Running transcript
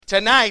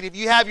tonight, if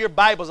you have your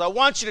Bibles, I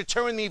want you to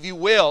turn with me, if you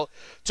will,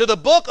 to the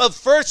book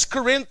of 1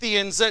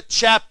 Corinthians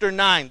chapter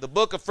 9. The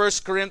book of 1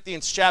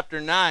 Corinthians chapter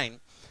 9.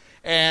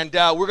 And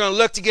we're going to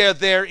look together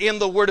there in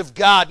the Word of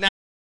God. Now,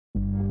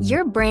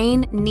 your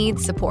brain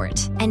needs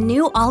support, and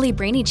new Ollie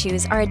Brainy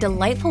Chews are a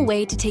delightful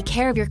way to take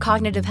care of your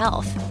cognitive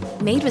health.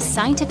 Made with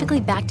scientifically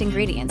backed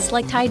ingredients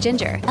like Thai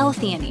ginger,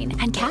 L-theanine,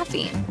 and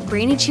caffeine,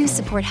 Brainy Chews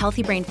support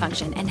healthy brain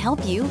function and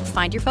help you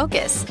find your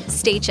focus,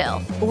 stay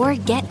chill, or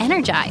get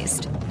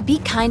energized. Be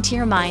kind to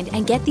your mind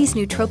and get these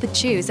nootropic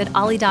chews at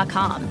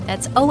ollie.com.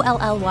 That's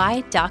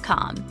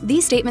OLLY.com.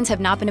 These statements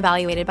have not been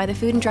evaluated by the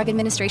Food and Drug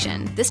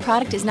Administration. This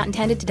product is not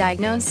intended to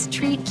diagnose,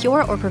 treat,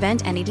 cure, or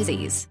prevent any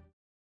disease.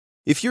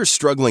 If you're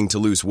struggling to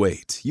lose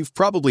weight, you've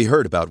probably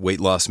heard about weight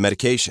loss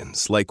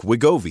medications like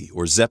Wegovy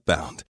or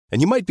Zepbound,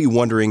 and you might be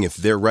wondering if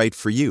they're right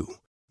for you.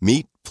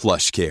 Meet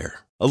PlushCare,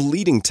 a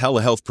leading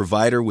telehealth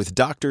provider with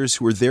doctors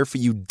who are there for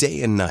you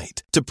day and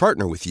night to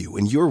partner with you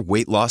in your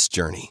weight loss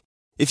journey.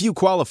 If you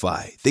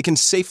qualify, they can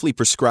safely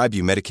prescribe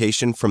you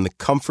medication from the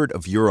comfort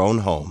of your own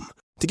home.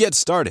 To get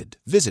started,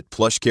 visit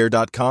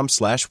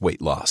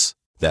plushcare.com/weight-loss.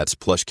 That's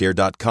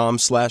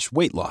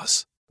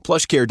plushcare.com/weight-loss.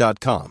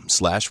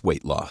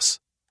 plushcare.com/weight-loss.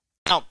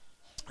 Now,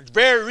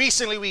 very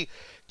recently we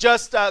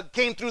just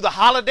came through the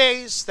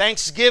holidays,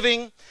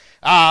 Thanksgiving,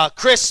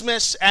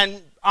 Christmas,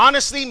 and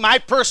honestly, my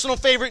personal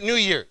favorite, New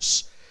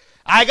Year's.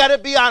 I got to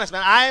be honest,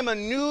 man, I am a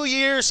New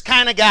Year's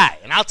kind of guy,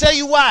 and I'll tell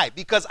you why.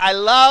 Because I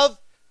love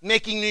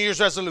making New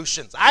Year's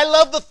resolutions. I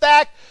love the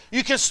fact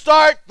you can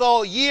start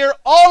the year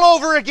all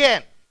over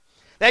again.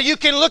 That you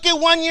can look at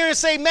one year and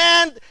say,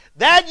 man,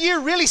 that year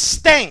really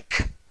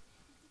stank.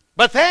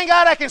 But thank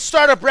God I can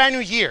start a brand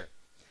new year.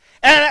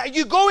 And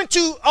you go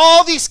into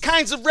all these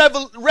kinds of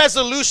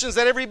resolutions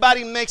that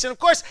everybody makes. And of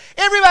course,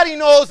 everybody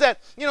knows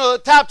that,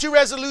 the top two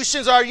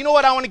resolutions are,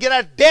 I want to get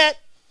out of debt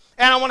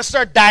and I want to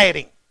start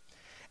dieting.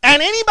 And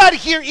anybody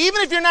here,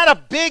 even if you're not a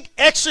big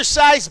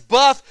exercise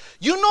buff,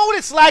 you know what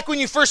it's like when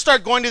you first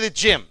start going to the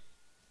gym.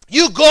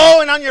 You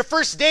go, and on your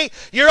first day,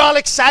 you're all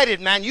excited,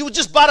 man. You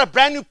just bought a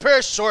brand new pair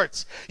of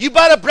shorts. You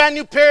bought a brand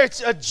new pair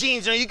of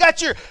jeans. You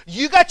got your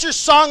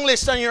song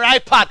list on your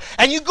iPod,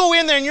 and you go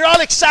in there, and you're all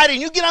excited,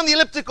 and you get on the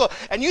elliptical,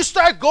 and you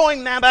start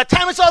going, man. By the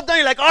time it's all done,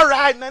 you're like, all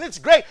right, man, it's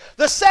great.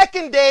 The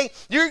second day,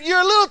 you're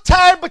a little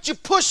tired, but you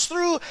push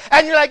through,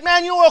 and you're like,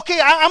 man, okay,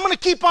 I'm going to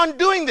keep on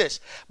doing this.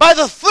 By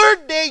the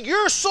third day,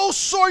 you're so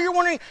sore, you're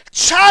wondering,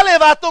 chale,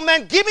 vato,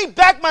 man, give me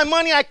back my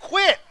money, I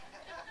quit.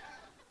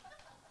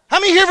 How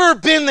many here have ever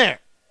been there?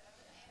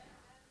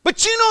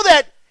 But you know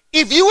that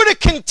if you were to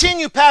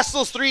continue past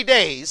those 3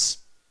 days,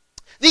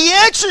 the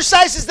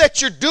exercises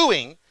that you're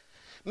doing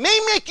may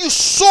make you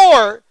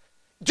sore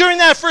during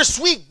that first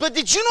week. But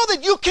did you know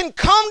that you can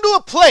come to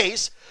a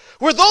place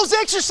where those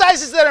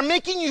exercises that are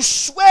making you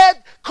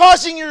sweat,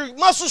 causing your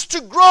muscles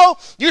to grow,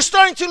 you're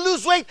starting to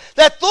lose weight,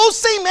 that those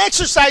same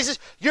exercises,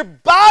 your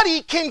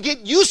body can get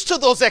used to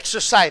those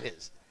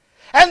exercises.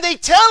 And they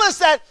tell us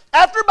that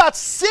after about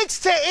 6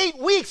 to 8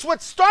 weeks,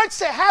 what starts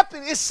to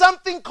happen is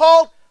something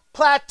called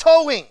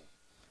plateauing.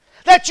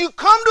 That you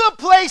come to a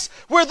place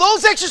where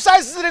those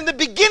exercises that in the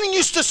beginning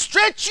used to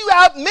stretch you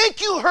out,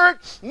 make you hurt,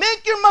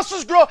 make your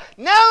muscles grow,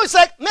 now it's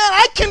like, man,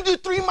 I can do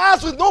 3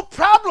 miles with no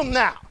problem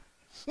now.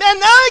 Man,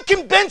 now I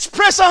can bench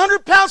press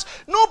 100 pounds,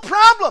 no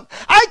problem.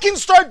 I can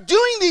start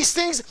doing these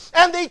things,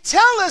 and they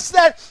tell us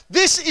that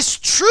this is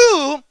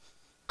true,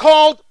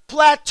 called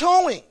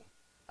plateauing.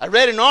 I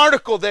read an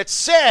article that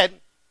said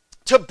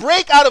to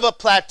break out of a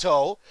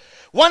plateau,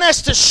 one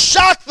has to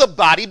shock the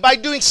body by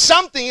doing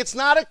something it's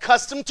not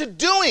accustomed to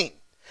doing.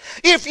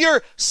 If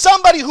you're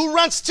somebody who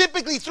runs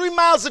typically 3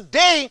 miles a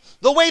day,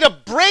 the way to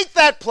break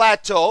that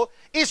plateau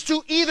is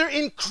to either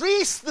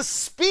increase the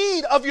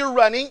speed of your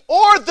running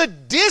or the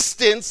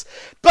distance,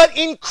 but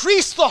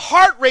increase the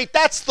heart rate.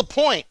 That's the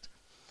point.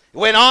 It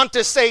went on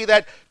to say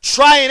that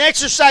try an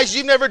exercise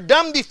you've never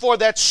done before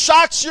that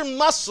shocks your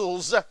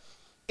muscles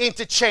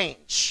into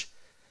change.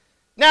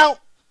 Now,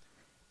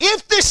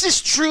 if this is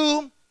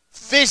true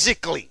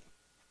physically,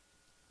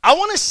 I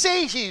want to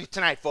say to you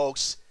tonight,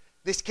 folks,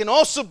 this can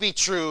also be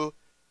true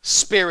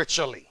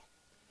spiritually.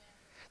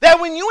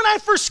 That when you and I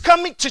first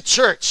come into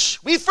church,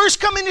 we're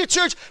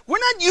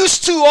not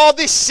used to all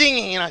this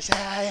singing.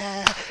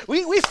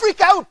 We freak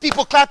out with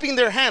people clapping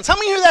their hands. How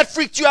many here that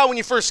freaked you out when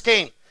you first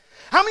came?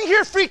 How many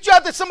here freaked you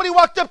out that somebody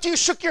walked up to you,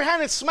 shook your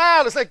hand, and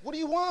smiled? It's like, what do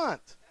you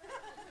want?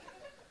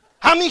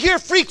 How many here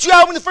freaked you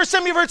out when the first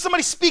time you heard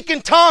somebody speak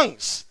in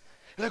tongues?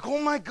 You're like, oh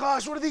my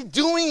gosh, what are they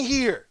doing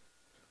here?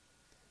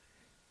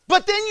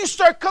 But then you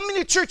start coming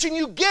to church and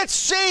you get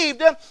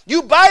saved.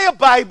 You buy a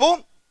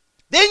Bible,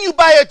 then you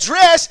buy a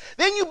dress,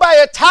 then you buy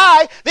a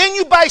tie, then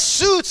you buy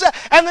suits,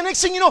 and the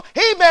next thing you know,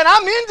 hey man,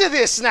 I'm into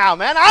this now,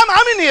 man.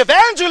 I'm into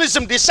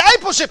evangelism,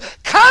 discipleship,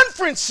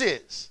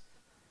 conferences.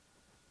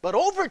 But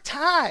over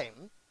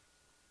time,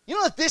 you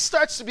know that this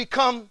starts to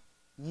become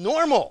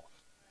normal.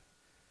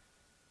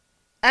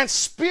 And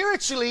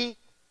spiritually,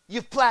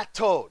 you've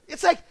plateaued.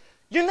 It's like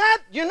you're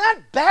not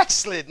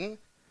backslidden,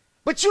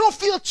 but you don't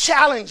feel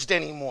challenged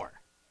anymore.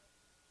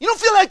 You don't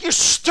feel like you're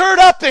stirred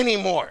up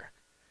anymore.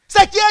 It's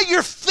like, yeah,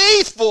 you're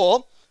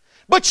faithful,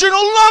 but you're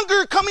no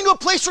longer coming to a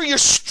place where you're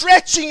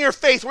stretching your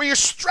faith, where you're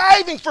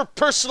striving for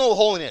personal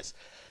holiness.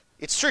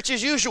 It's church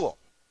as usual.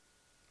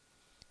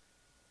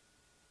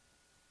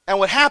 And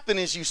what happened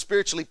is you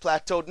spiritually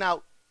plateaued.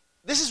 Now,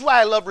 this is why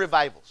I love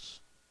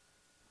revivals.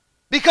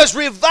 Because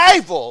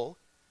revival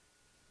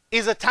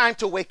is a time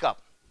to wake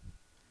up.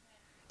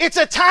 It's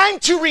a time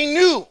to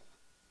renew.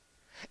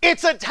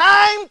 It's a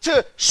time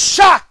to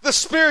shock the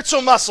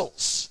spiritual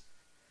muscles.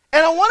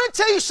 And I want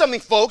to tell you something,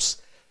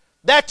 folks,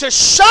 that to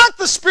shock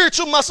the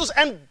spiritual muscles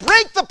and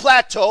break the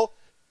plateau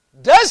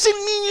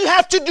doesn't mean you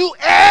have to do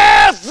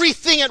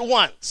everything at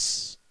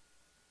once.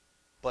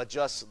 But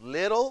just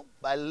little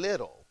by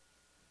little,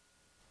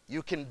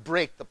 you can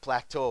break the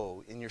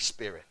plateau in your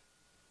spirit.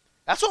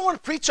 That's what I want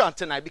to preach on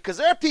tonight, because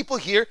there are people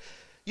here,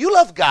 you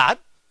love God.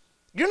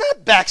 You're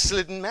not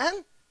backslidden,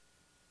 man.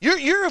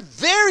 You're a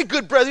very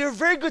good brother. You're a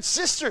very good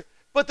sister.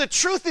 But the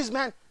truth is,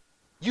 man,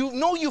 you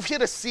know you've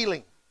hit a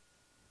ceiling.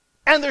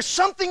 And there's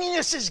something in you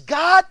that says,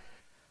 God,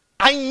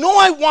 I know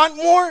I want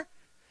more.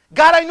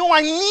 God, I know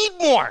I need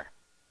more.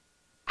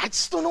 I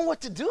just don't know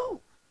what to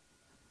do,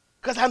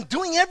 because I'm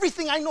doing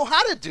everything I know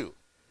how to do.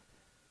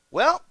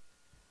 Well,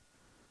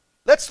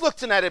 let's look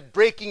tonight at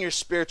breaking your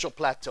spiritual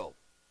plateau.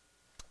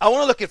 I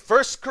want to look at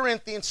 1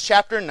 Corinthians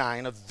chapter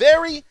 9, a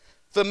very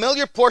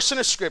familiar portion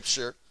of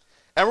Scripture.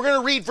 And we're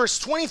going to read verse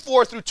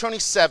 24 through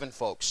 27,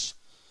 folks.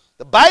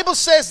 The Bible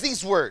says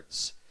these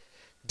words.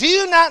 Do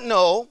you not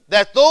know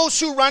that those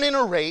who run in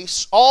a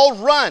race all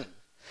run,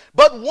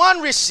 but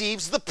one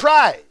receives the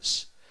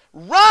prize?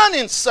 Run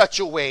in such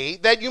a way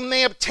that you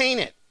may obtain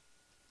it.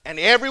 And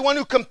everyone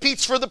who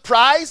competes for the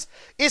prize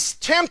is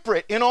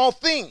temperate in all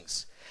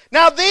things.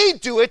 Now they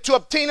do it to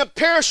obtain a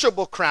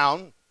perishable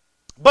crown,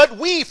 but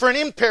we for an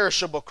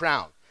imperishable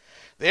crown.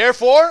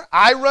 Therefore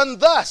I run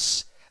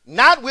thus,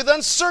 not with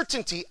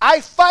uncertainty.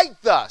 I fight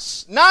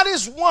thus, not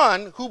as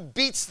one who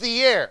beats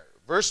the air.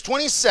 Verse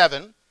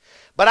 27,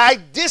 but I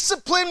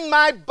discipline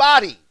my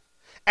body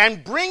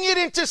and bring it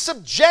into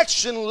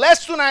subjection,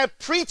 lest when I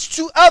preach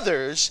to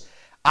others,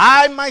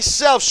 I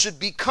myself should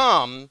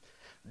become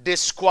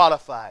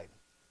disqualified.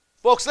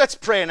 Folks, let's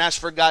pray and ask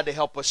for God to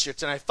help us here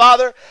tonight.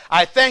 Father,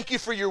 I thank you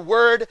for your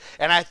word,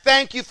 and I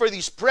thank you for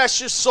these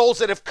precious souls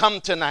that have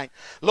come tonight.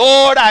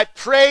 Lord, I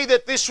pray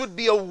that this would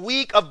be a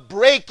week of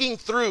breaking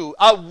through,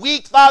 a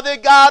week, Father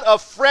God,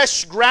 of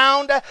fresh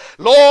ground.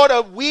 Lord,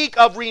 a week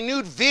of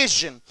renewed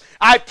vision.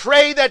 I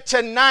pray that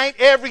tonight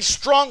every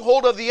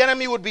stronghold of the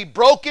enemy would be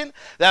broken,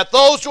 that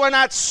those who are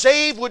not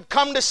saved would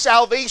come to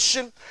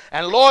salvation.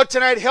 And Lord,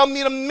 tonight help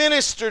me to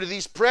minister to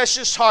these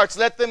precious hearts.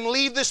 Let them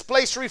leave this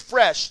place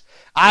refreshed.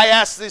 I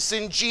ask this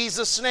in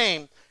Jesus'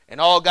 name.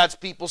 And all God's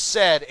people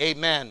said,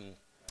 amen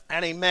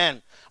and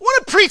amen. I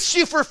want to preach to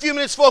you for a few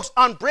minutes, folks,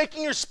 on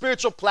breaking your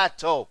spiritual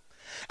plateau.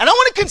 And I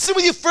want to consider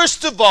with you,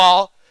 first of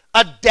all,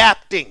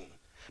 adapting.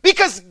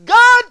 Because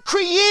God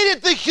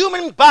created the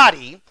human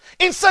body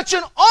in such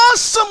an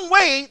awesome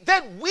way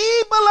that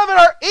we, beloved,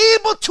 are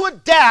able to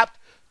adapt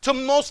to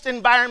most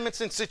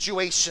environments and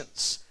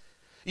situations.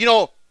 You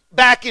know,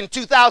 back in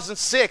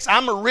 2006,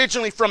 I'm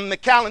originally from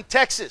McAllen,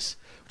 Texas.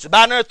 It's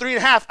about another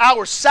 3.5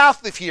 hours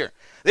south of here.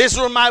 This is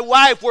where my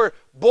wife were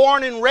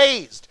born and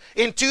raised.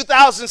 In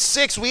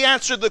 2006, we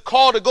answered the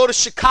call to go to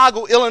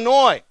Chicago,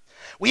 Illinois.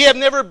 We have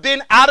never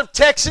been out of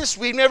Texas.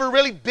 We've never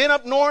really been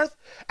up north.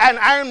 And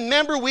I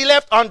remember we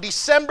left on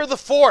December the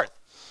 4th.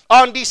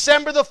 On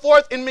December the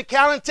 4th in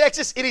McAllen,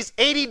 Texas, it is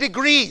 80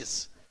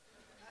 degrees.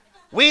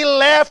 We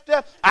left,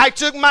 I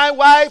took my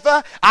wife,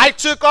 I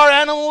took our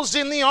animals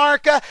in the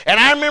ark, and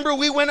I remember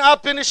we went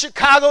up into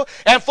Chicago,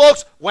 and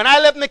folks, when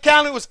I left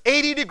McAllen, it was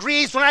 80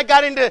 degrees. When I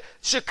got into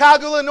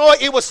Chicago, Illinois,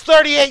 it was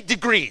 38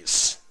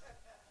 degrees.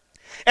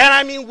 And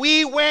I mean,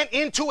 we went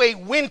into a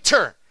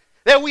winter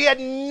that we had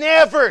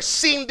never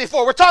seen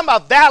before. We're talking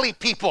about valley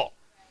people.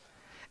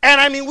 And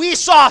I mean, we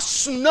saw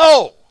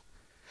snow.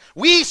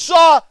 We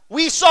saw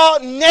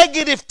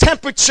negative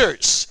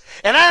temperatures.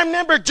 And I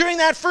remember during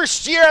that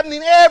first year, I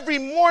mean, every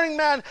morning,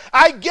 man,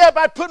 I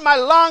put my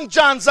long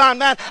johns on,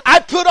 man. I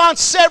put on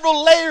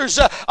several layers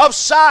of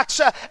socks,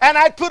 and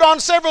I put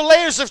on several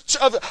layers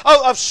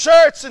of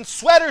shirts and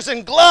sweaters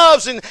and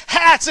gloves and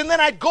hats, and then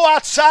I'd go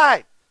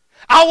outside.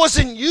 I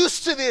wasn't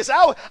used to this.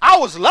 I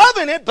was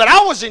loving it, but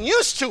I wasn't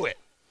used to it.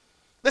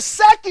 The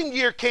second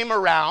year came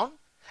around,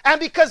 and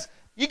because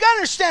you got to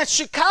understand,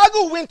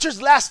 Chicago winters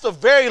last a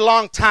very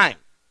long time.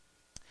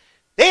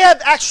 They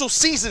have actual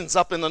seasons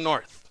up in the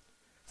north.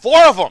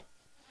 4 of them.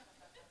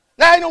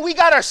 Now, you know, we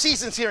got our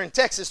seasons here in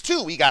Texas,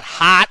 too. We got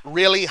hot,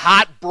 really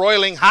hot,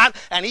 broiling hot,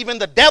 and even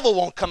the devil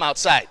won't come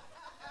outside.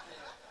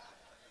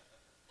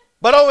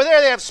 But over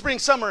there, they have spring,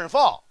 summer, and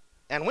fall,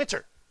 and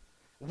winter.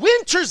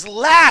 Winters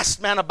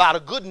last, man, about a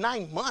good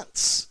 9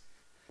 months.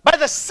 By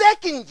the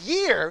second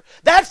year,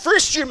 that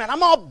first year, man,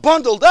 I'm all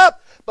bundled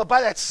up. But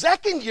by that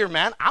second year,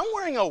 man, I'm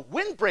wearing a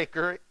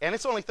windbreaker, and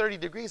it's only 30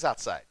 degrees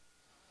outside.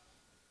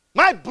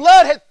 My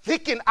blood had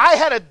thickened. I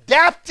had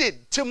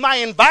adapted to my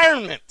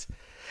environment.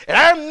 And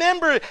I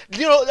remember,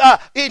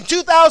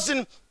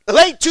 in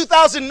late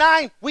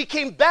 2009, we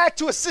came back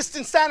to assist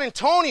in San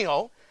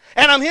Antonio.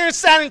 And I'm here in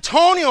San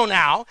Antonio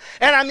now.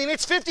 And I mean,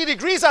 it's 50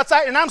 degrees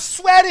outside and I'm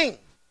sweating.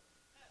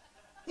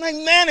 I'm like,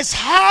 man, it's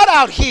hot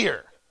out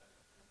here.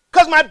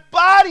 Because my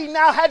body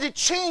now had to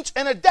change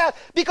and adapt.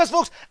 Because,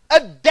 folks,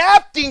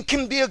 adapting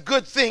can be a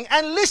good thing.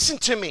 And listen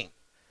to me.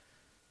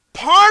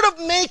 Part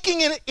of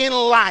making it in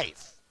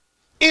life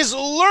is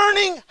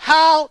learning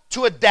how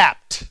to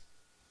adapt.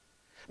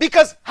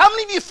 Because how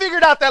many of you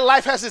figured out that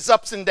life has its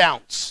ups and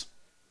downs?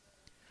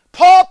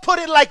 Paul put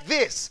it like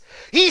this.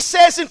 He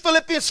says in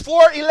Philippians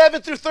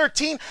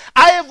 4:11-13,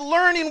 I have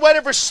learned in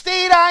whatever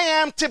state I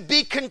am to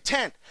be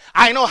content.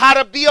 I know how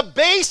to be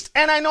abased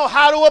and I know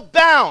how to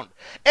abound.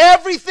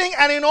 Everything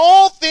and in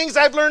all things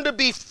I've learned to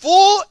be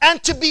full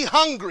and to be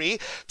hungry,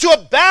 to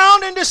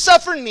abound and to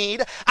suffer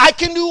need. I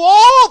can do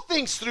all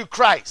things through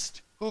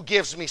Christ who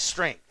gives me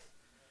strength.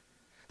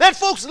 Then,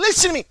 folks,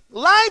 listen to me.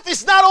 Life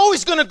is not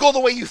always going to go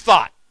the way you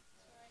thought.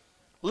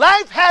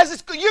 Life has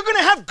its, you're going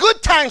to have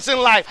good times in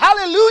life.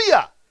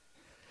 Hallelujah.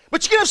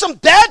 But you're going to have some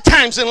bad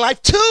times in life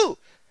too.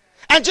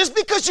 And just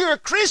because you're a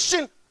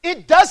Christian,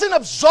 it doesn't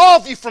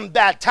absolve you from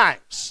bad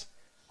times.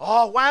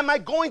 Oh, why am I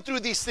going through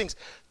these things?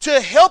 To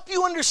help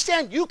you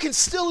understand you can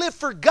still live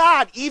for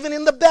God even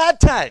in the bad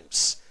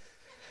times.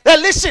 Now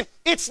listen,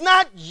 it's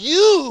not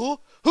you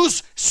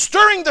who's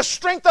stirring the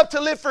strength up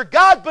to live for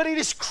God, but it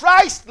is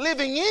Christ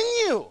living in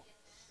you.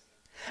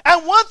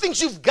 And one thing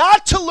you've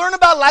got to learn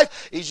about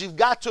life is you've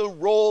got to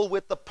roll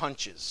with the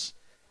punches.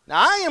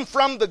 Now, I am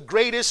from the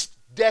greatest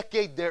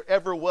decade there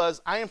ever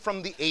was. I am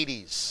from the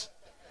 80s.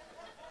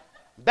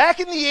 Back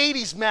in the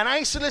 80s, man, I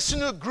used to listen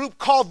to a group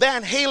called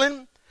Van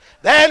Halen.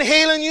 Van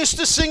Halen used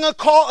to sing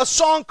a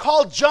song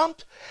called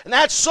Jump. And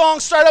that song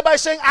started by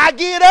saying, I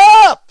get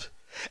up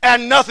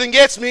and nothing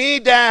gets me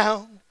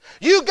down.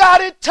 You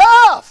got it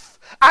tough.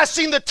 I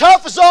seen the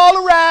toughest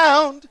all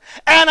around.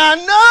 And I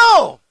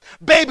know,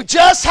 baby,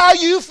 just how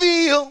you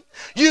feel.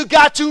 You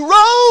got to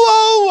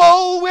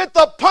roll with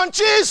the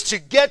punches to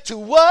get to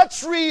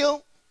what's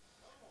real.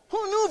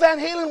 Who knew Van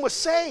Halen was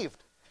saved?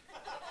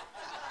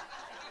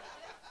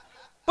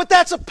 But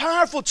that's a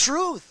powerful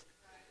truth.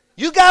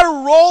 You got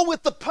to roll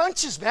with the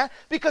punches, man.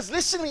 Because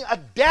listen to me,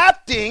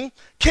 adapting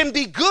can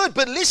be good.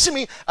 But listen to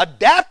me,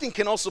 adapting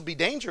can also be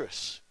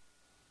dangerous.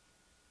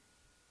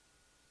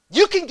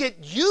 You can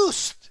get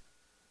used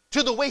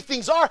to the way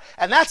things are.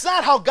 And that's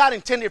not how God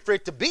intended for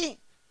it to be.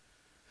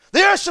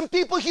 There are some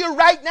people here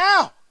right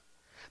now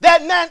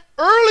that, man,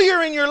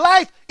 earlier in your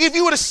life, if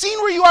you would have seen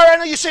where you are right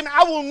now, you're saying,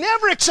 I will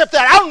never accept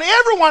that. I don't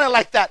ever want it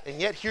like that. And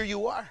yet here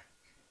you are.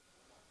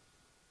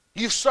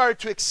 You've started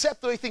to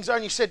accept the way things are,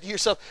 and you said to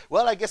yourself,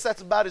 well, I guess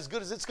that's about as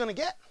good as it's going to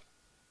get.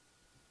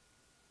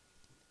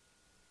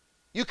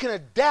 You can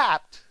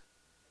adapt,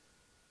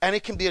 and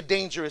it can be a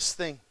dangerous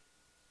thing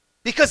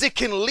because it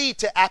can lead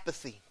to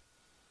apathy.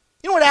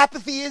 You know what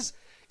apathy is?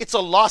 It's a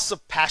loss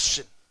of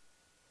passion.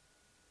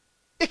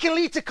 It can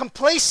lead to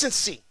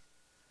complacency,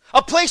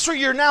 a place where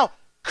you're now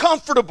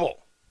comfortable.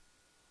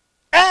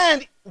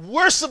 And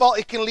worst of all,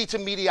 it can lead to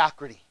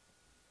mediocrity.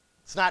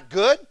 It's not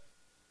good,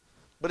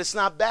 but it's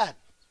not bad.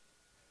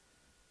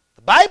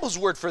 The Bible's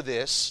word for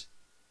this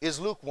is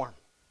lukewarm.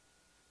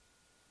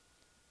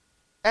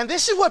 And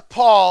this is what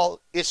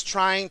Paul is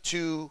trying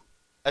to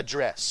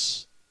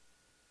address.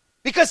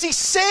 Because he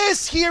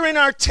says here in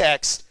our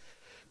text,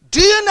 do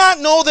you not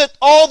know that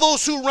all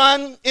those who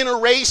run in a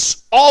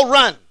race all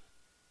run,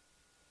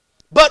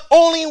 but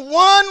only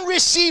one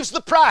receives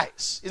the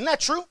prize? Isn't that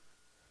true?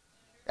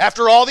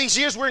 After all these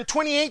years, we're in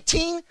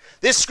 2018.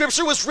 This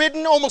scripture was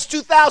written almost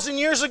 2,000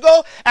 years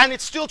ago, and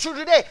it's still true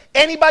today.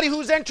 Anybody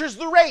who enters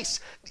the race,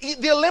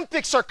 the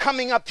Olympics are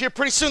coming up here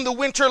pretty soon, the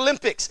Winter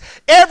Olympics.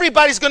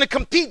 Everybody's going to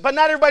compete, but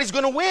not everybody's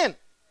going to win.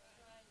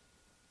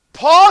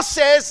 Paul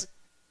says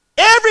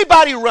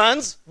everybody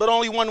runs, but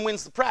only one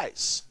wins the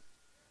prize.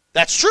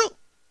 That's true.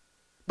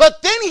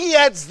 But then he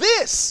adds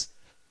this: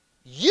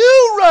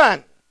 you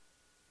run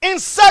in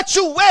such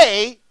a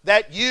way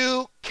that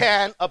you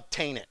can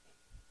obtain it.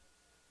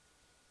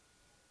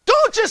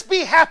 Don't just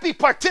be happy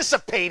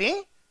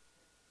participating.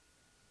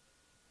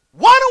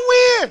 Want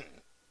to win.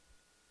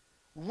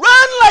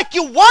 Run like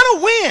you want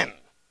to win.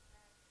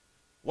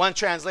 One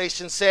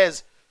translation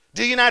says,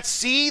 do you not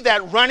see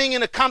that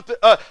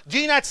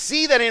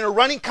in a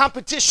running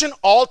competition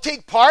all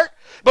take part,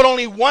 but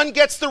only one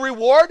gets the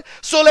reward?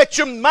 So let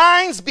your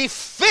minds be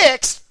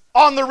fixed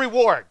on the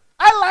reward.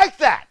 I like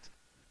that.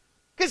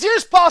 Because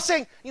here's Paul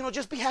saying,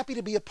 just be happy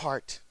to be a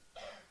part.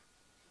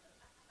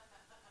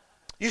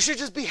 You should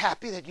just be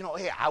happy that,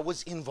 hey, I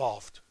was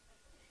involved.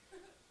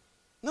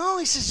 No,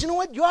 he says, you know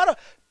what? You ought to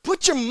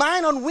put your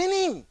mind on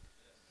winning.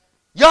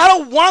 You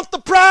ought to want the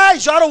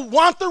prize. You ought to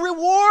want the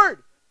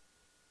reward.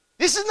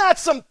 This is not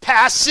some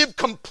passive,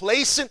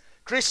 complacent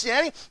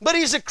Christianity, but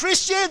he's a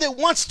Christianity that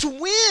wants to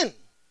win.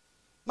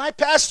 My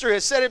pastor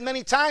has said it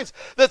many times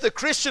that the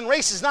Christian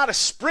race is not a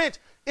sprint,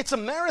 it's a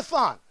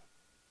marathon.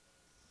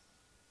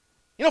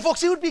 You know,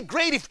 folks, it would be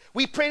great if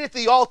we prayed at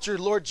the altar,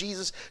 Lord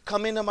Jesus,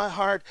 come into my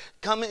heart,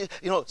 come in,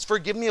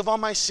 forgive me of all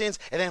my sins,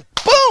 and then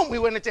boom, we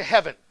went into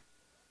heaven.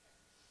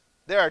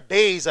 There are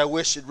days I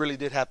wish it really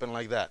did happen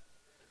like that.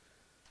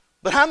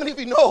 But how many of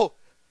you know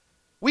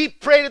we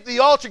prayed at the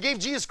altar, gave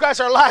Jesus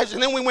Christ our lives,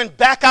 and then we went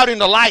back out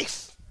into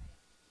life?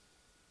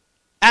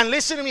 And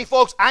listen to me,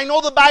 folks. I know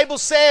the Bible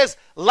says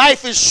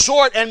life is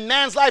short and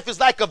man's life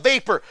is like a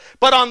vapor.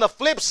 But on the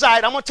flip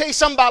side, I'm going to tell you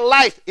something about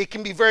life. It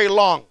can be very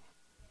long.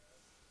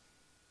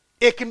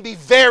 It can be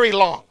very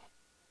long.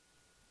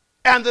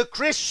 And the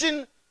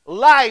Christian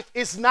life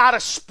is not a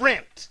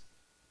sprint.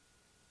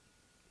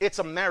 It's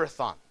a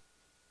marathon.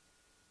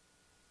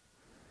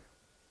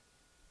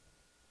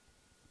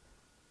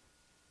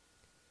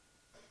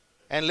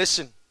 And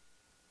listen,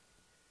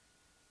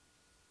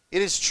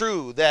 it is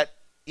true that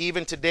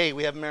even today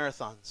we have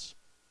marathons.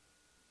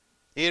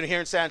 Even here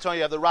in San Antonio,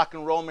 you have the rock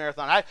and roll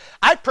marathon.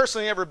 I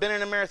personally never been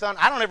in a marathon.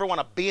 I don't ever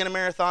want to be in a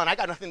marathon. I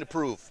got nothing to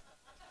prove.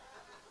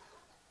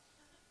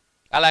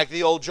 I like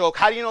the old joke.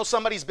 How do you know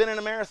somebody's been in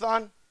a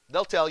marathon?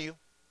 They'll tell you.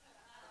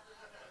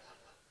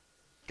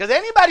 Because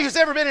anybody who's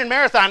ever been in a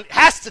marathon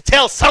has to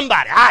tell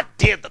somebody, I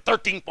did the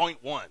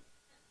 13.1.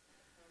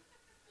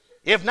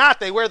 If not,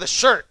 they wear the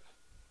shirt.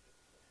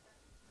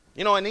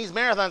 You know, in these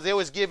marathons, they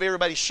always give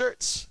everybody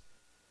shirts.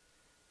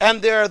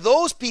 And there are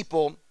those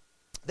people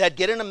that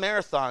get in a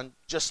marathon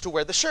just to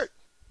wear the shirt.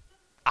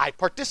 I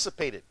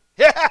participated.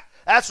 Yeah,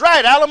 that's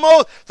right.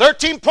 Alamo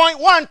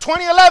 13.1,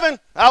 2011.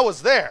 I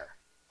was there.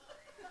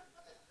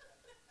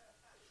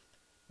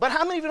 But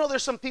how many of you know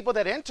there's some people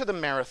that enter the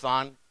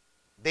marathon,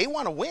 they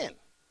want to win.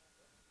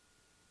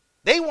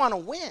 They want to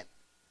win.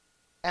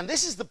 And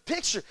this is the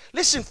picture.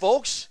 Listen,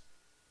 folks,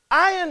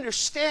 I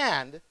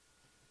understand.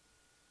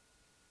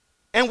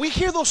 And we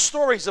hear those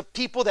stories of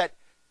people that,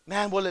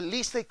 man, well, at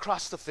least they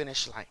crossed the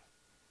finish line.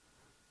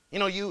 You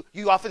know,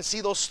 you often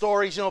see those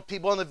stories, you know,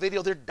 people on the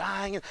video, they're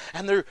dying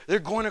and they're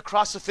going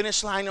across the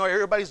finish line, or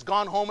everybody's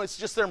gone home, it's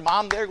just their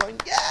mom there going,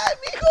 yeah,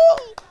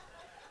 mijo.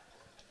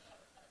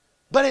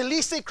 But at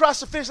least they crossed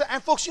the finish line.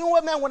 And folks, you know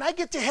what, man, when I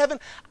get to heaven,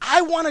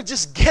 I want to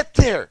just get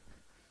there.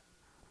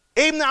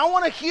 Amen. I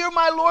want to hear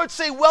my Lord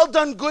say, well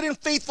done, good and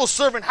faithful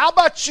servant. How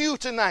about you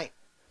tonight?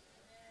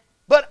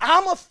 But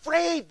I'm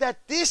afraid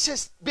that this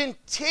has been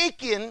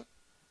taken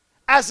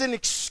as an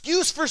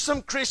excuse for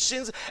some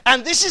Christians,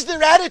 and this is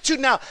their attitude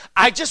now.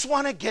 I just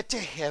want to get to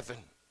heaven.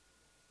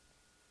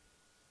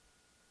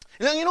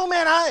 You know,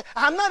 man,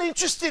 I'm not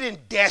interested in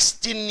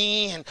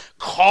destiny and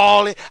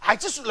calling. I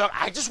just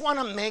want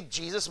to make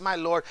Jesus my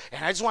Lord,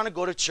 and I just want to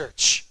go to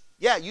church.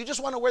 Yeah, you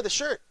just want to wear the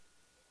shirt.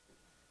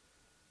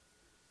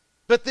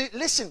 But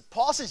listen,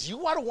 Paul says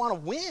you ought to want to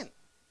win.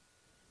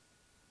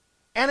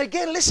 And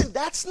again, listen,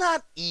 that's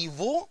not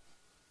evil.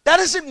 That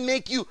doesn't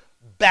make you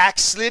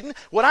backslidden.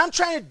 What I'm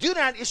trying to do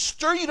now is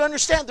stir you to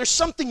understand there's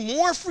something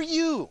more for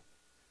you.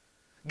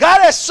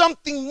 God has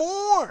something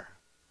more.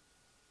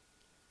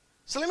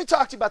 So let me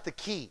talk to you about the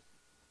key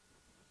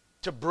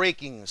to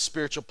breaking a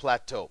spiritual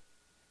plateau.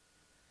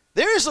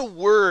 There is a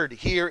word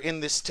here in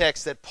this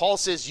text that Paul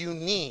says you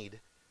need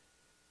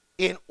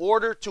in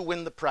order to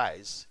win the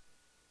prize.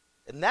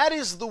 And that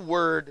is the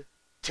word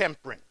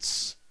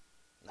temperance.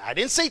 Now, I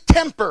didn't say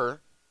temper.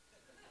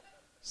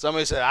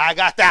 Somebody said, I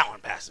got that one,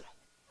 Pastor.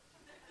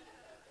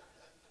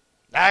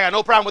 I got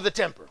no problem with the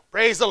temper.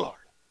 Praise the Lord.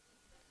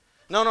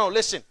 No,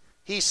 listen.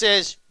 He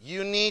says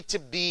you need to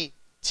be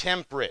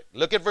temperate.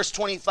 Look at verse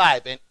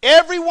 25. And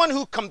everyone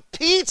who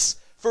competes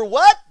for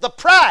what? The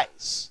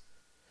prize.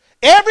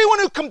 Everyone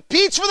who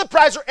competes for the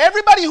prize, or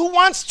everybody who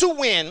wants to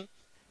win,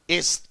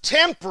 is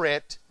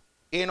temperate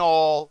in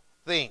all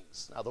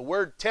things. Now, the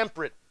word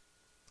temperate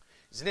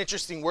is an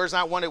interesting word. It's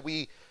not one that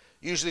we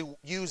usually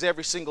use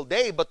every single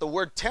day, but the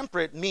word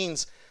temperate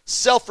means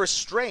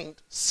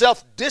self-restraint,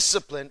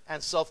 self-discipline,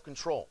 and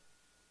self-control.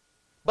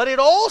 But it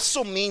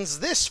also means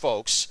this,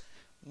 folks,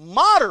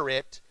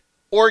 moderate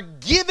or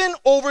given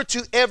over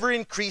to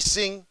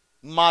ever-increasing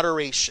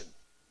moderation.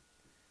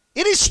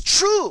 It is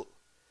true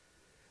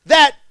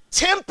that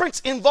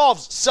temperance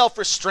involves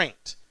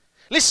self-restraint.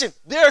 Listen,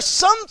 there are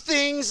some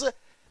things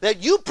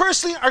that you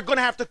personally are going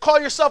to have to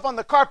call yourself on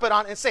the carpet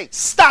on and say,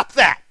 stop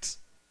that.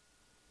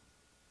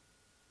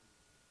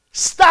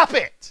 Stop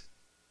it.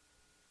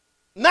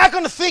 Not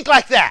going to think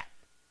like that.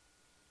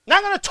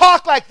 Not going to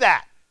talk like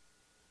that.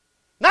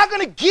 Not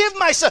going to give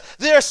myself.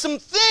 There are some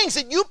things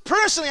that you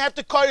personally have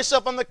to call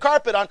yourself on the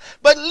carpet on.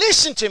 But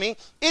listen to me.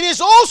 It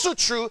is also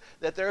true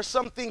that there are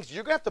some things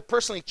you're going to have to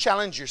personally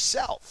challenge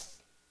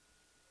yourself.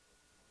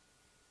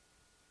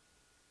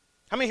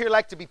 How many here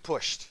like to be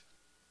pushed?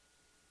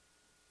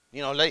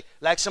 You know,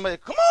 like somebody,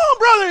 come on,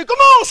 brother, come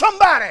on,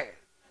 somebody.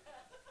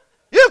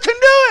 You can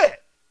do it.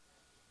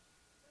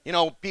 You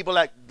know, people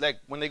like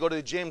when they go to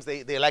the gyms,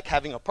 they like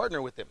having a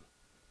partner with them.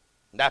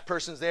 And that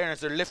person's there, and as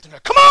they're lifting,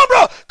 come on,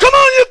 bro, come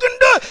on, you can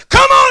do it.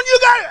 Come on, you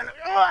got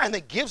it. And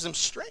it gives them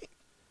strength.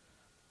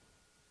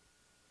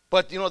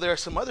 But, you know, there are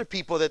some other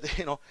people that,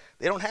 you know,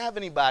 they don't have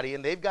anybody,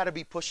 and they've got to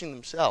be pushing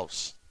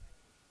themselves.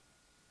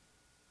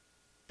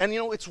 And, you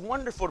know, it's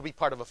wonderful to be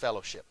part of a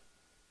fellowship.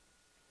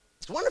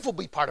 It's wonderful to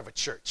be part of a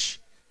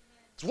church.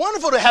 It's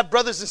wonderful to have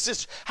brothers and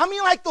sisters. How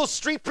many like those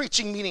street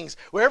preaching meetings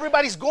where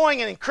everybody's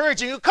going and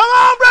encouraging you? Come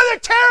on, brother,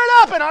 tear it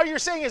up. And all you're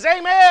saying is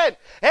amen,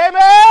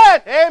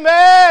 amen,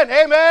 amen,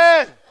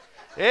 amen,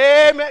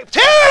 amen.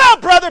 Tear it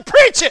up, brother,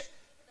 preach it.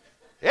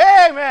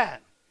 Amen.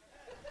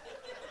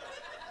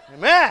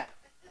 Amen.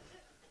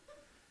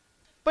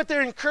 But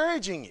they're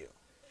encouraging you.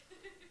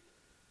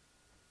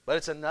 But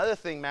it's another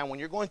thing, man, when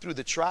you're going through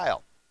the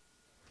trial,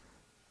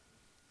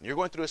 you're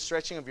going through a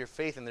stretching of your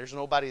faith and there's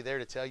nobody there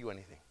to tell you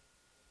anything.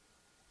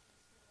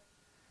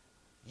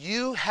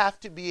 You have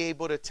to be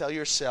able to tell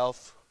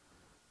yourself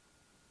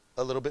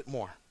a little bit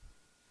more.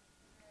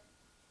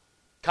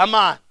 Come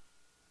on,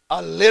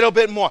 a little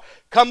bit more.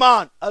 Come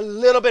on, a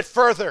little bit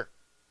further.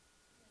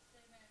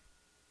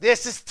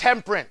 This is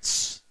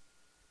temperance.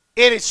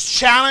 It is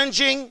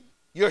challenging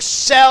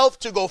yourself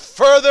to go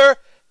further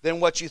than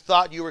what you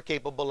thought you were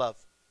capable of.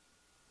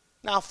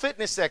 Now,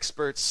 fitness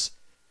experts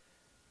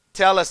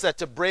tell us that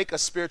to break a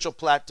physical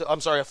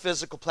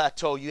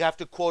plateau, you have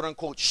to quote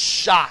unquote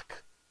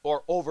shock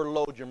or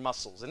overload your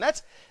muscles. And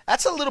that's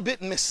a little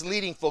bit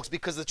misleading, folks,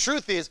 because the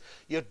truth is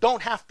you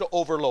don't have to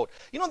overload.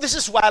 You know, this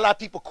is why a lot of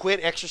people quit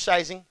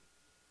exercising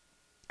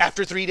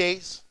after 3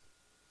 days.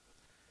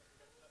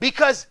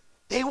 Because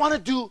they want to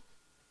do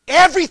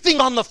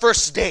everything on the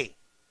first day.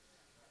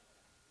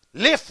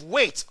 Lift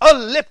weights,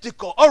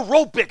 elliptical,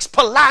 aerobics,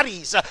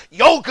 Pilates,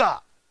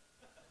 yoga.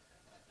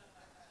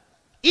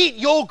 Eat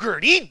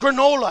yogurt, eat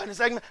granola. And it's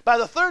like, by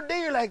the third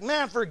day, you're like,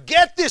 man,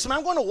 forget this. Man,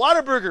 I'm going to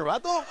Whataburger.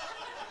 Vato.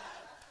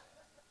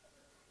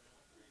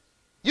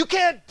 You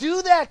can't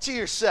do that to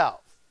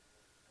yourself.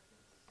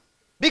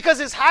 Because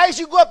as high as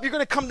you go up, you're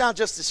going to come down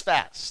just as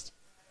fast.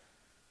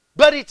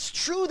 But it's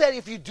true that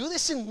if you do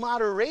this in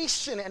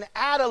moderation and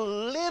add a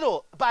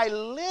little by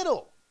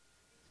little,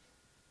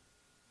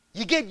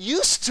 you get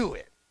used to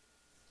it.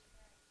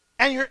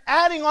 And you're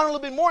adding on a little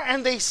bit more.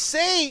 And they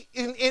say,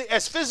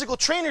 as physical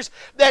trainers,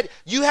 that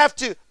you have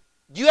to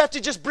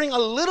just bring a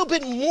little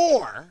bit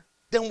more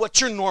than what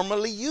you're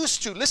normally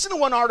used to. Listen to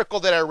one article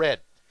that I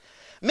read.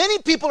 Many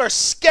people are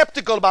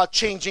skeptical about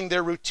changing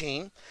their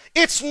routine.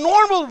 It's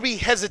normal to be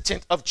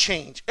hesitant of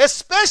change,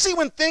 especially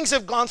when things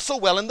have gone so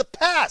well in the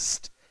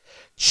past.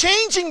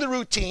 Changing the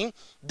routine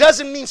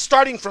doesn't mean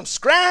starting from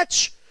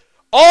scratch.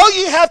 All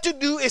you have to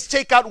do is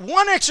take out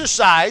one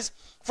exercise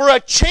for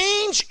a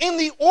change in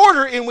the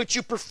order in which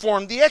you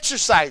perform the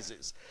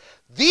exercises.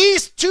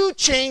 These two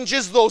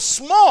changes, though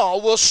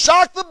small, will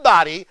shock the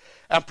body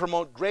and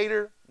promote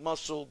greater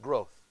muscle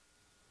growth.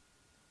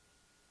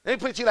 Let me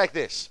put it to you like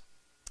this.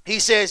 He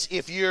says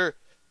if you're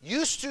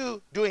used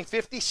to doing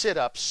 50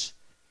 sit-ups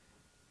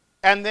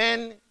and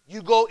then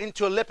you go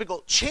into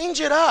elliptical,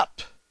 change it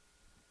up.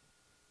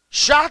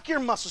 Shock your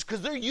muscles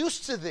because they're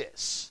used to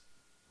this.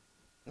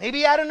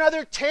 Maybe add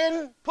another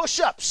 10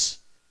 push-ups.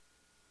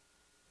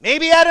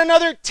 Maybe add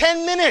another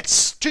 10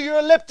 minutes to your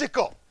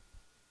elliptical.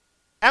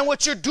 And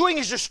what you're doing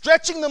is you're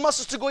stretching the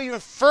muscles to go even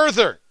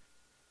further.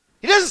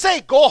 He doesn't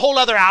say go a whole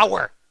other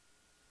hour.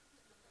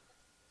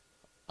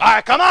 All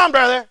right, come on,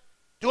 brother.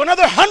 Do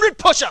another 100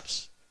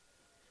 push-ups.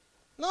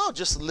 No,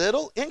 just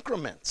little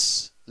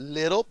increments,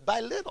 little by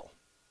little.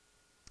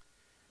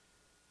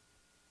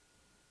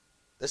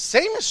 The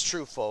same is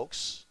true,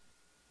 folks,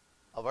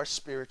 of our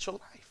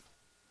spiritual life.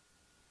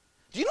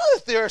 Do you know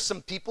that there are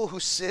some people who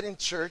sit in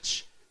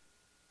church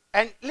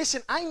and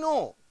listen, I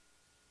know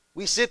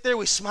we sit there,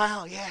 we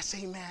smile, yes,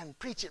 amen,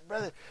 preach it,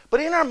 brother.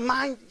 But in our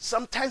mind,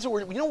 sometimes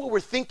you know what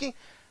we're thinking?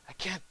 I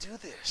can't do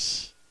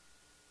this.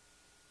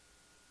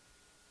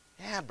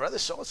 Yeah, brother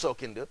so-and-so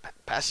can do it.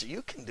 Pastor,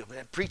 you can do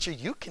it. Preacher,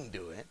 you can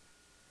do it.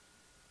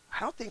 I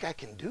don't think I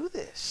can do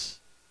this.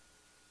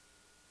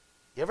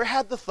 You ever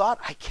had the thought,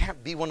 I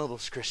can't be one of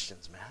those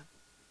Christians, man?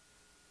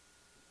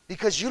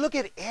 Because you look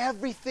at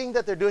everything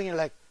that they're doing, you're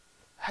like,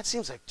 that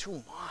seems like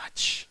too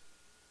much.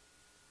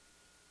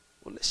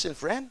 Well, listen,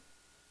 friend.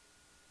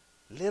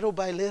 Little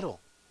by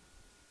little.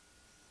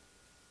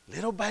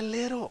 Little by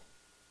little.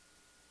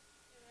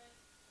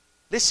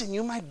 Listen,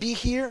 you might be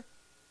here.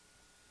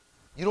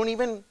 You don't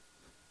even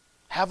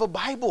have a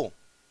Bible.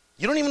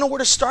 You don't even know where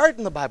to start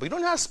in the Bible. You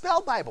don't know how to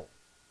spell Bible.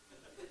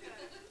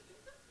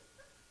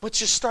 But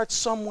just start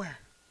somewhere.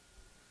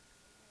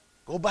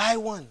 Go buy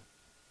one.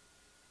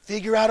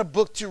 Figure out a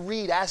book to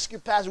read. Ask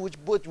your pastor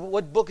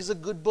what book is a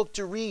good book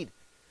to read.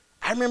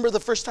 I remember the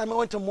first time I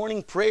went to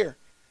morning prayer.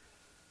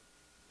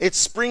 It's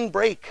spring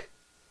break.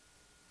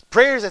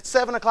 Prayers at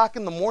 7 o'clock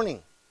in the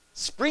morning.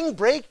 Spring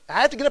break,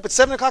 I have to get up at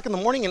 7 o'clock in the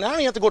morning and I don't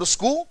even have to go to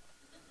school.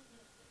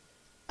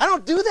 I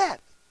don't do that.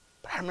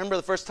 But I remember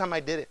the first time I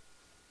did it.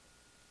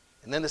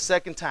 And then the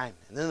second time.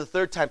 And then the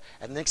third time.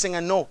 And the next thing I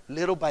know,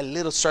 little by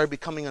little, started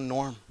becoming a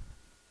norm.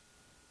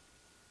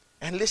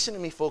 And listen to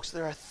me, folks.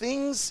 There are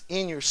things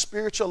in your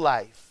spiritual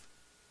life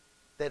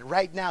that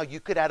right now you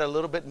could add a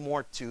little bit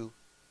more to,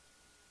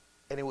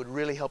 and it would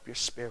really help your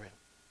spirit.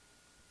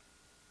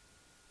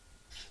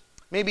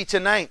 Maybe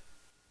tonight,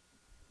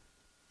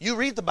 you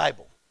read the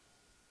Bible.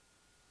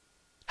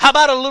 How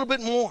about a little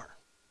bit more?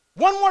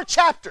 One more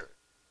chapter.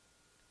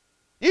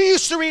 You're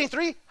used to reading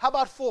 3. How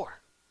about 4?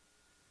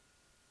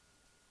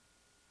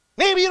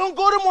 Maybe you don't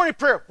go to morning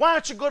prayer. Why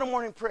don't you go to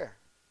morning prayer?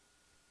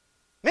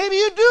 Maybe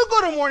you do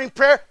go to morning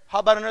prayer. How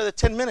about another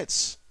 10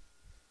 minutes?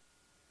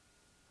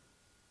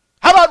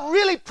 How about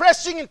really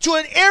pressing into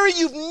an area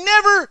you've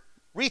never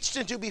reached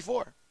into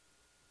before?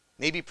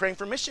 Maybe praying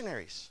for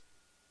missionaries.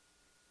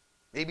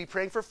 Maybe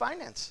praying for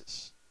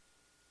finances.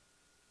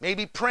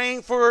 Maybe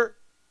praying for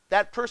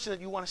that person that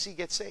you want to see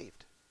get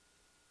saved.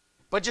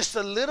 But just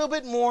a little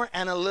bit more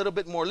and a little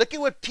bit more. Look at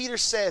what Peter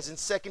says in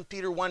 2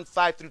 Peter 1,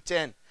 5 through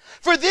 10.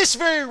 For this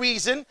very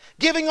reason,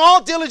 giving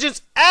all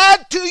diligence,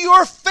 add to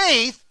your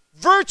faith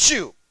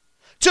virtue.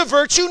 To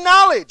virtue,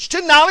 knowledge.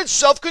 To knowledge,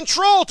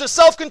 self-control. To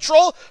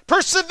self-control,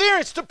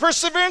 perseverance. To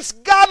perseverance,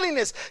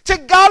 godliness. To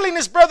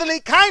godliness, brotherly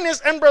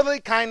kindness. And brotherly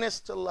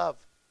kindness, to love.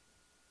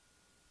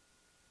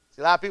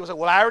 See, a lot of people say,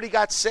 well, I already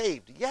got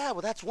saved. Yeah,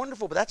 well, that's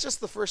wonderful, but that's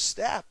just the first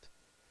step.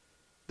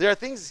 There are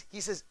things,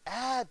 he says,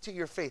 add to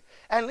your faith.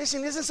 And listen,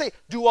 he doesn't say,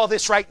 do all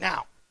this right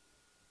now.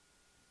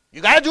 You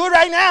got to do it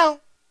right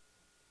now.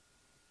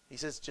 He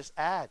says, just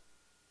add.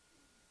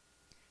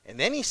 And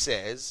then he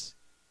says,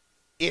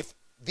 if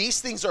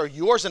these things are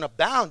yours and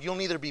abound, you'll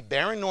neither be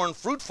barren nor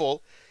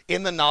unfruitful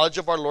in the knowledge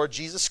of our Lord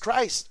Jesus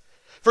Christ.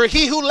 For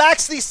he who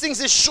lacks these things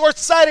is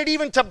short-sighted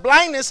even to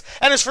blindness,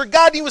 and has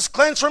forgotten he was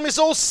cleansed from his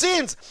old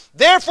sins.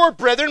 Therefore,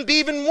 brethren, be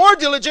even more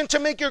diligent to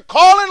make your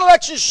call and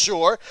election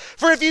sure.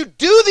 For if you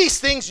do these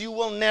things, you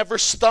will never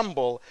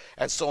stumble.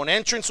 And so an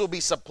entrance will be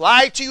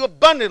supplied to you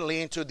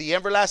abundantly into the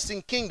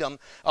everlasting kingdom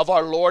of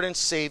our Lord and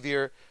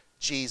Savior,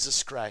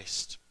 Jesus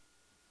Christ.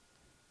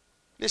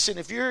 Listen,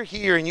 if you're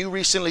here and you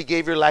recently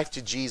gave your life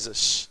to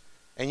Jesus,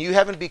 and you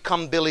haven't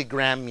become Billy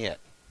Graham yet,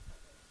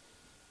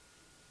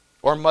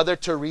 or Mother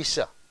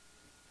Teresa,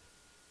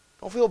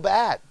 don't feel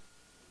bad.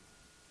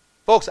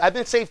 Folks, I've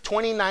been saved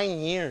 29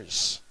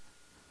 years.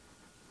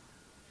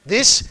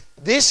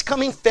 This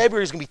coming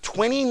February is going to be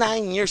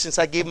 29 years since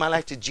I gave my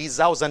life to Jesus.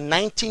 I was a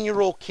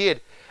 19-year-old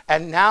kid,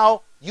 and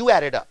now you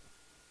add it up.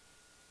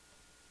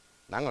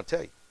 And I'm going to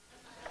tell you.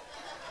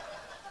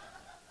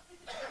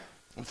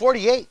 I'm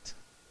 48.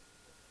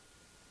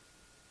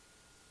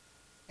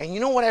 And you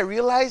know what I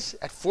realized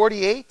at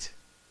 48?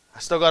 I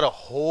still got a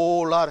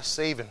whole lot of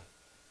saving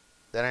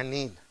that I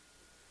need.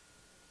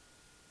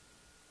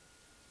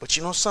 But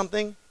you know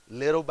something?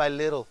 Little by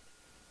little,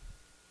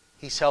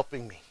 he's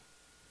helping me.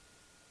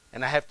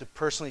 And I have to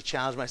personally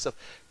challenge myself.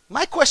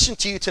 My question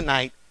to you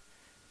tonight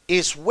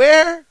is,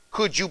 where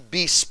could you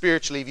be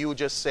spiritually if you would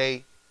just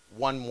say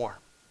one more?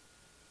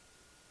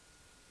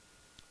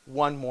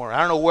 One more. I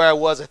don't know where I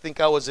was. I think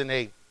I was in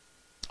a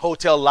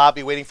hotel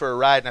lobby waiting for a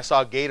ride, and I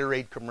saw a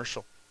Gatorade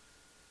commercial.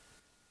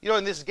 You know,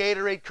 in this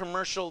Gatorade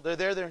commercial, they're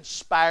there to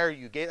inspire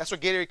you. That's what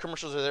Gatorade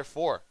commercials are there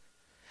for.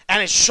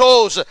 And it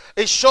shows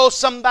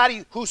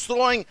somebody who's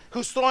throwing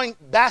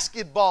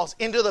basketballs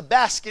into the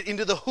basket,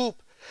 into the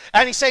hoop.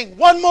 And he's saying,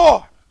 one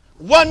more,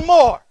 one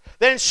more.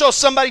 Then it shows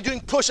somebody doing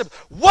push-ups.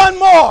 One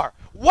more,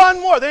 one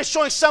more. Then it's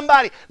showing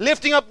somebody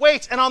lifting up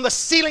weights. And on the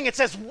ceiling it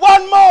says,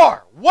 one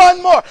more,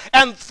 one more.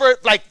 And for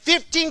like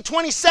 15,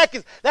 20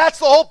 seconds, that's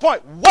the whole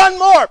point. One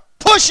more.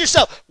 Push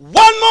yourself.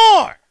 One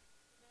more.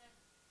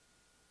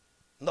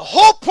 And the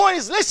whole point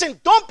is, listen,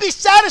 don't be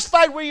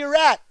satisfied where you're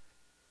at.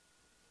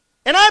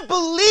 And I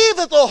believe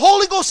that the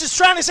Holy Ghost is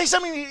trying to say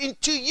something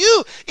to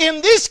you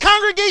in this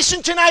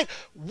congregation tonight.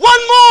 One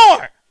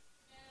more.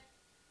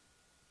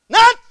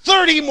 Not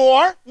 30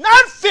 more,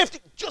 not 50,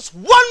 just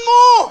one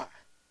more.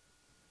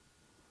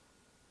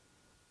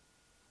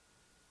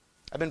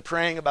 I've been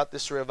praying about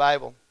this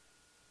revival.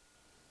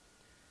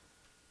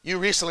 You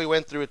recently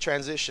went through a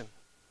transition.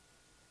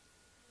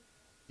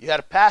 You had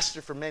a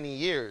pastor for many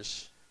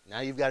years.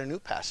 Now you've got a new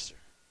pastor.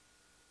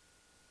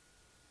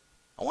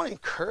 I want to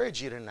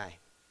encourage you tonight.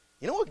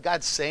 You know what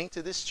God's saying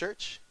to this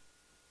church?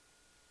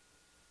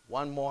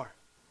 One more.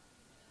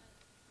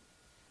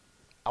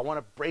 I want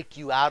to break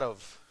you out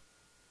of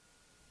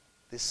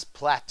this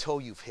plateau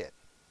you've hit.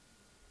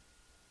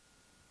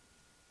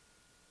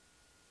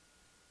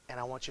 And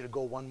I want you to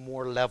go one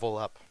more level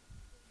up.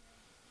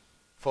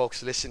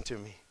 Folks, listen to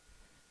me.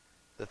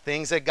 The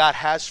things that God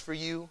has for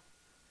you,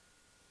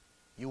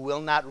 you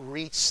will not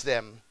reach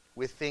them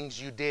with things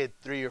you did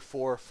 3 or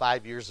 4 or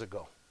 5 years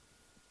ago.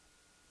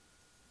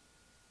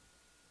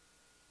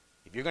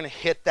 If you're going to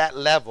hit that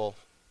level,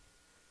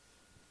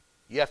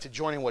 you have to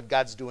join in what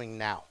God's doing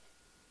now.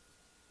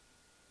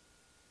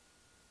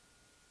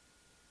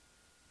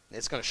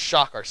 It's going to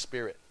shock our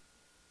spirit.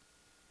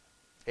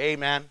 Hey,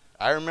 man,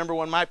 I remember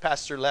when my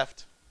pastor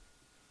left.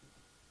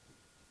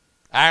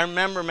 I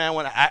remember, man,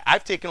 when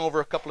I've taken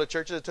over a couple of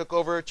churches. I took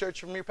over a church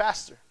from your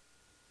pastor.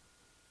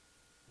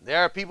 There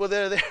are people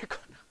that are there going,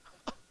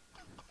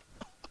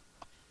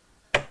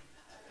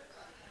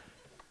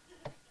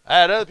 I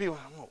had other people,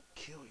 I'm going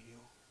to kill you.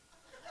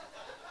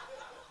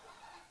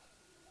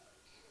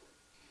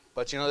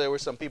 But you know, there were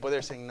some people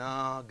there saying,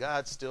 no,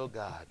 God's still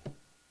God.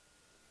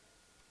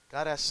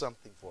 God has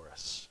something for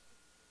us.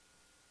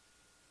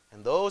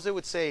 And those that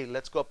would say,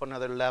 let's go up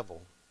another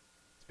level,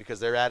 it's because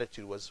their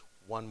attitude was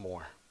one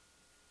more.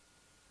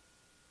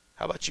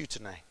 How about you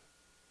tonight?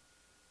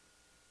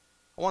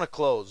 I want to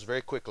close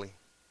very quickly.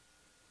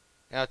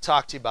 And I'll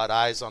talk to you about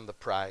eyes on the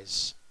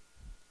prize.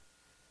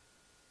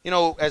 You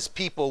know, as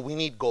people, we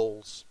need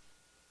goals.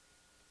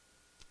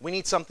 We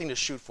need something to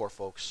shoot for,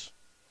 folks.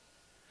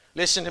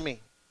 Listen to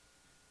me.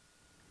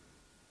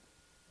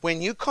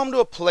 When you come to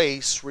a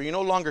place where you're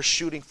no longer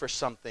shooting for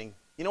something,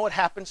 you know what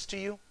happens to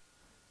you?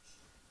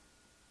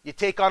 You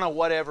take on a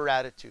whatever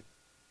attitude.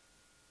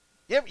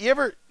 You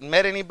ever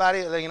met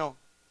anybody that, you know,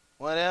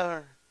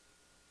 whatever?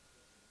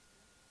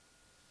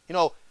 You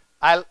know,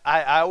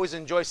 I always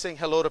enjoy saying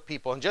hello to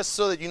people. And just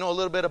so that you know a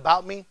little bit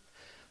about me,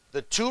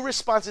 the two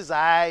responses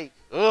they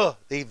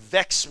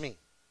vex me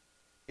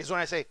is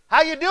when I say,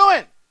 how you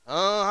doing?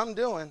 Oh, I'm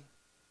doing.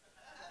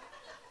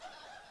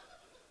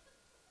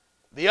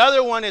 The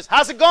other one is,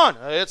 how's it going?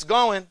 It's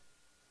going.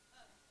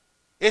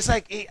 It's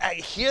like, I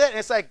hear that,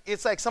 and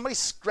it's like somebody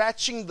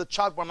scratching the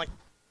chalkboard. I'm like,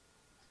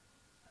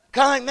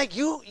 kind of like,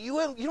 you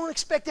don't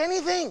expect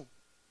anything.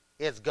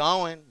 It's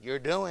going, you're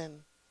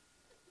doing.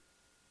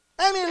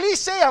 I mean, at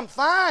least say I'm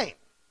fine.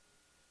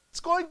 It's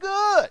going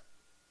good.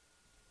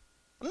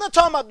 I'm not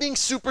talking about being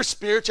super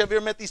spiritual. Have you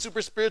ever met these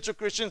super spiritual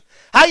Christians?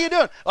 How you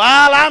doing?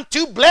 Well, I'm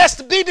too blessed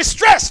to be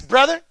distressed,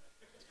 brother.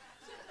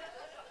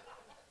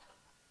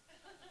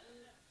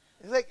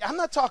 It's like, I'm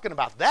not talking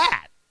about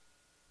that.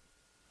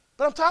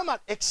 But I'm talking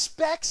about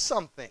expect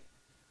something.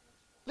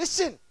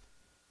 Listen,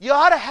 you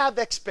ought to have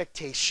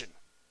expectation.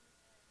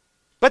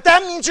 But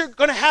that means you're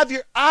going to have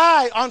your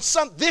eye on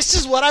something. This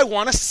is what I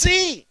want to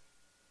see.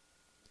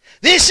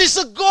 This is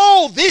the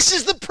goal. This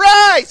is the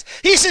prize.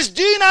 He says,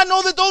 do you not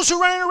know that those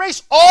who run in a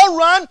race all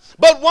run,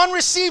 but one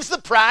receives the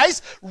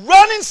prize?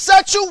 Run in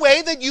such a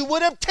way that you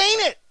would obtain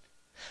it.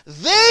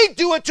 They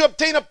do it to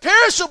obtain a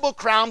perishable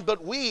crown,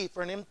 but we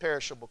for an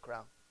imperishable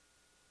crown.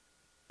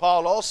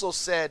 Paul also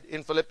said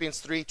in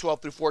Philippians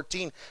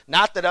 3:12-14,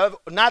 not that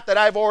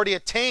I've already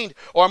attained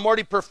or I'm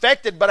already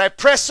perfected, but I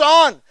press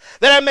on,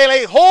 that I may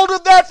lay hold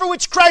of that for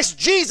which Christ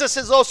Jesus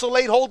has also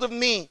laid hold of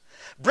me.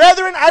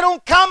 Brethren, I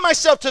don't count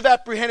myself to have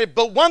apprehended,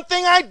 but one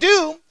thing I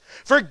do,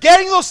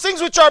 forgetting those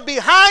things which are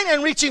behind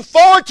and reaching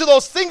forward to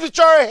those things which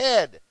are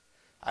ahead,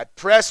 I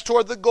press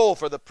toward the goal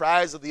for the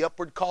prize of the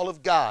upward call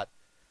of God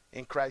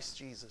in Christ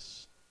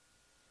Jesus.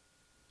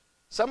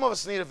 Some of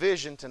us need a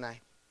vision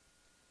tonight.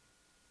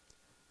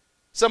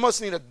 Some of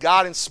us need a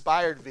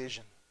God-inspired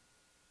vision.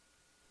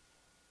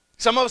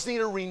 Some of us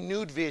need a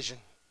renewed vision.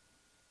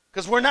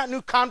 Because we're not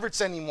new converts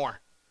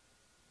anymore.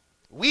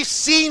 We've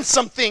seen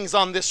some things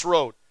on this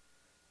road.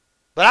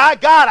 But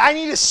I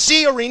need to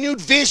see a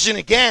renewed vision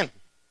again.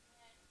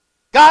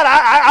 God,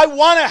 I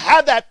want to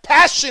have that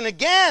passion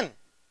again.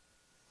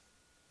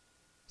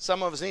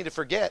 Some of us need to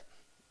forget.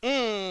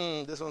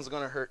 This one's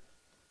going to hurt.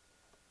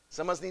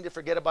 Some of us need to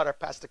forget about our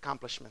past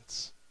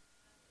accomplishments.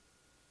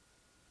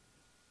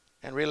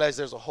 And realize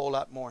there's a whole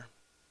lot more.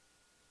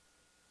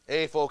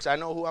 Hey, folks, I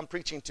know who I'm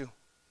preaching to.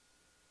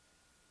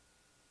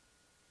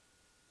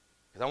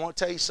 Because I want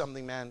to tell you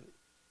something, man.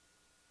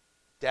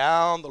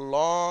 Down the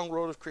long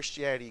road of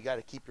Christianity, you got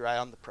to keep your eye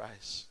on the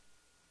prize.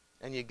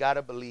 And you got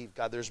to believe,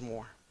 God, there's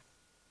more.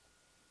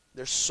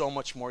 There's so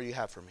much more you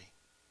have for me.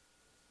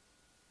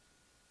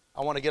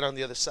 I want to get on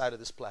the other side of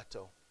this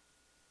plateau.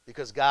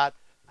 Because, God,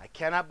 I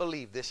cannot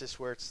believe this is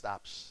where it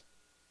stops.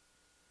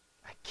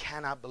 I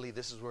cannot believe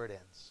this is where it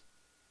ends.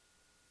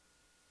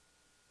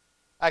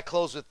 I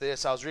close with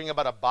this. I was reading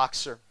about a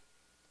boxer.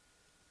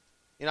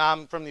 You know,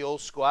 I'm from the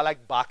old school. I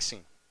like boxing.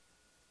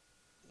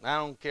 I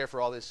don't care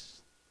for all this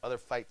other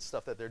fight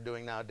stuff that they're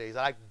doing nowadays.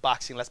 I like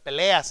boxing. Las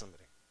peleas, hombre.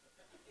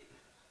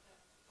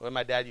 What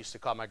my dad used to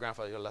call my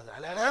grandfather. Las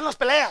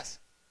peleas.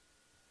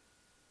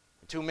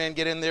 Two men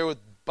get in there with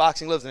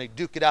boxing gloves and they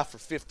duke it out for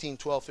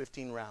 12,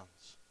 15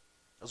 rounds.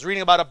 I was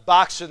reading about a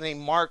boxer named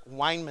Mark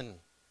Weinman.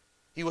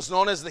 He was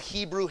known as the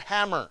Hebrew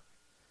Hammer.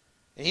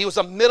 And he was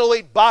a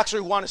middleweight boxer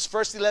who won his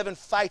first 11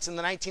 fights in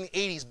the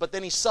 1980s, but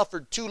then he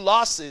suffered 2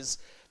 losses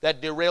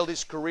that derailed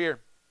his career.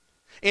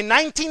 In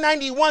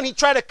 1991, he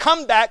tried to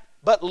come back,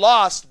 but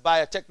lost by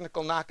a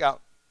technical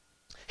knockout.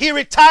 He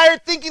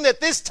retired thinking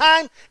that this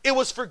time it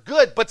was for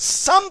good, but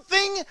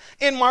something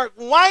in Mark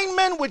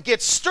Weinman would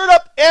get stirred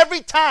up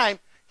every time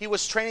he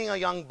was training a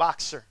young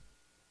boxer.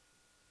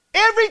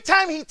 Every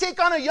time he'd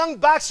take on a young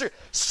boxer,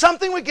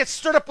 something would get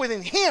stirred up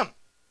within him.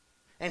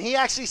 And he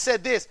actually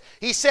said this.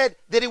 He said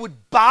that it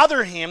would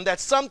bother him that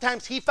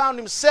sometimes he found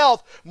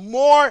himself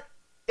more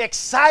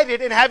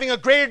excited and having a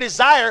greater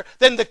desire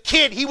than the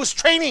kid he was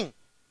training.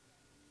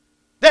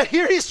 That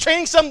here he's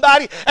training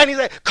somebody and he's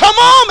like, come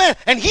on, man.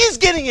 And he's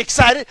getting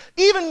excited,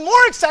 even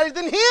more excited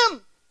than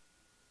him.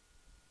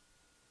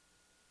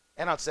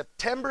 And on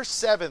September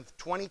 7th,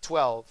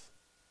 2012,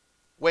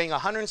 weighing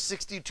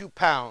 162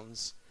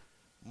 pounds,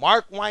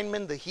 Mark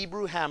Weinman, the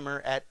Hebrew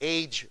Hammer, at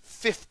age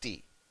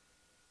 50,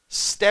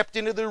 stepped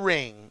into the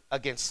ring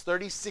against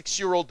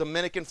 36-year-old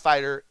Dominican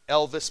fighter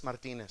Elvis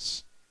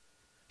Martinez.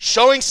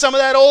 Showing some of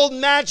that old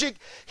magic,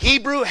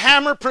 Hebrew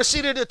Hammer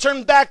proceeded to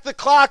turn back the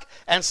clock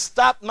and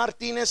stop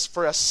Martinez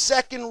for a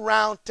second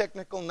round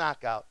technical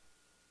knockout.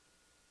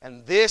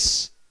 And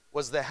this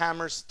was the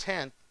Hammer's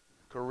 10th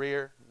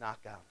career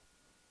knockout.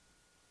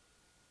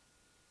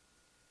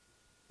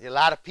 A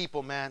lot of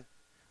people, man,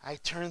 I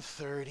turned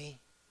 30.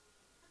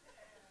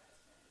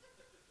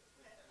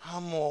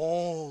 I'm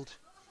old.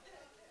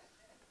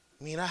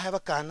 Mira, I have a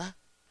cana.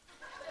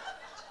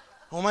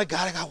 Oh my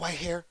God, I got white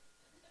hair.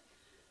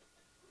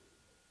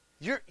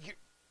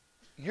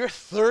 You're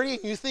 30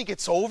 and you think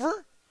it's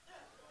over?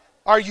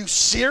 Are you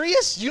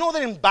serious? You know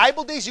that in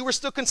Bible days you were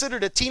still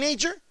considered a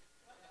teenager?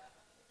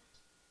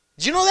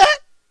 Did you know that?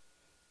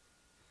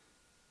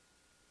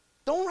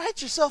 Don't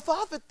write yourself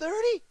off at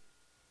 30.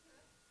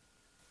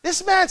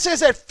 This man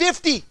says at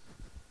 50,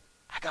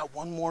 I got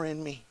one more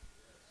in me.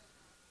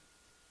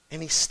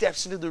 And he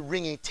steps into the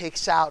ring and he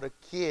takes out a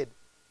kid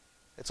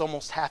that's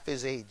almost half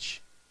his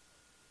age.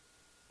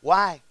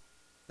 Why?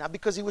 Not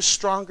because he was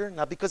stronger,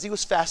 not because he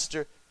was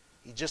faster.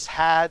 He just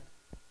had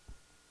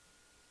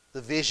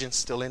the vision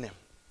still in him.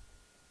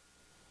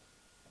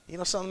 You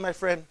know something, my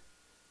friend?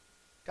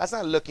 God's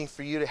not looking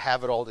for you to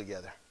have it all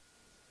together.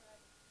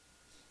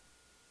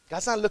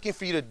 God's not looking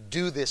for you to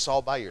do this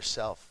all by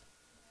yourself.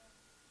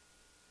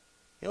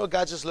 You know what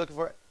God's just looking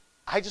for?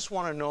 I just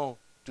want to know,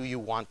 do you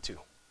want to?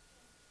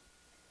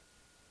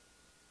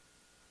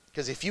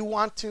 Because if you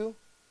want to,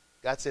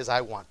 God says,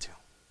 I want to.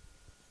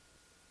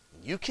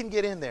 You can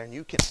get in there and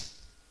you can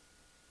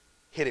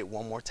hit it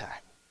one more time.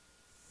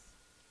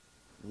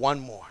 One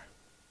more.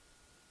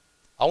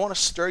 I want to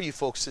stir you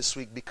folks this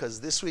week because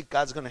this week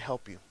God's going to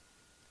help you.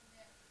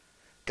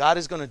 God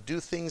is going to do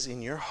things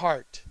in your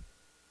heart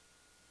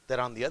that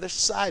on the other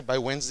side by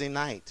Wednesday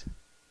night,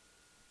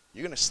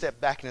 you're going to step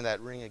back into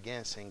that ring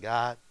again saying,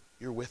 God,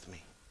 you're with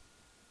me.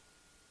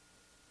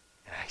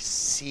 And I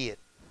see it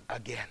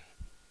again.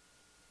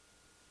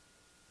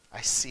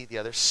 I see the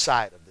other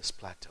side of this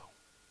plateau.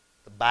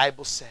 The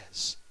Bible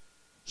says,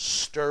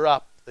 stir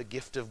up the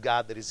gift of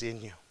God that is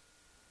in you.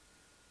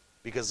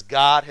 Because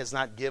God has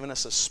not given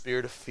us a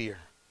spirit of fear,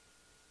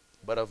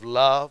 but of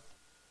love,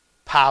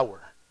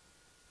 power,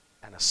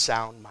 and a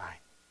sound mind.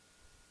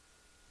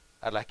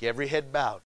 I'd like every head bowed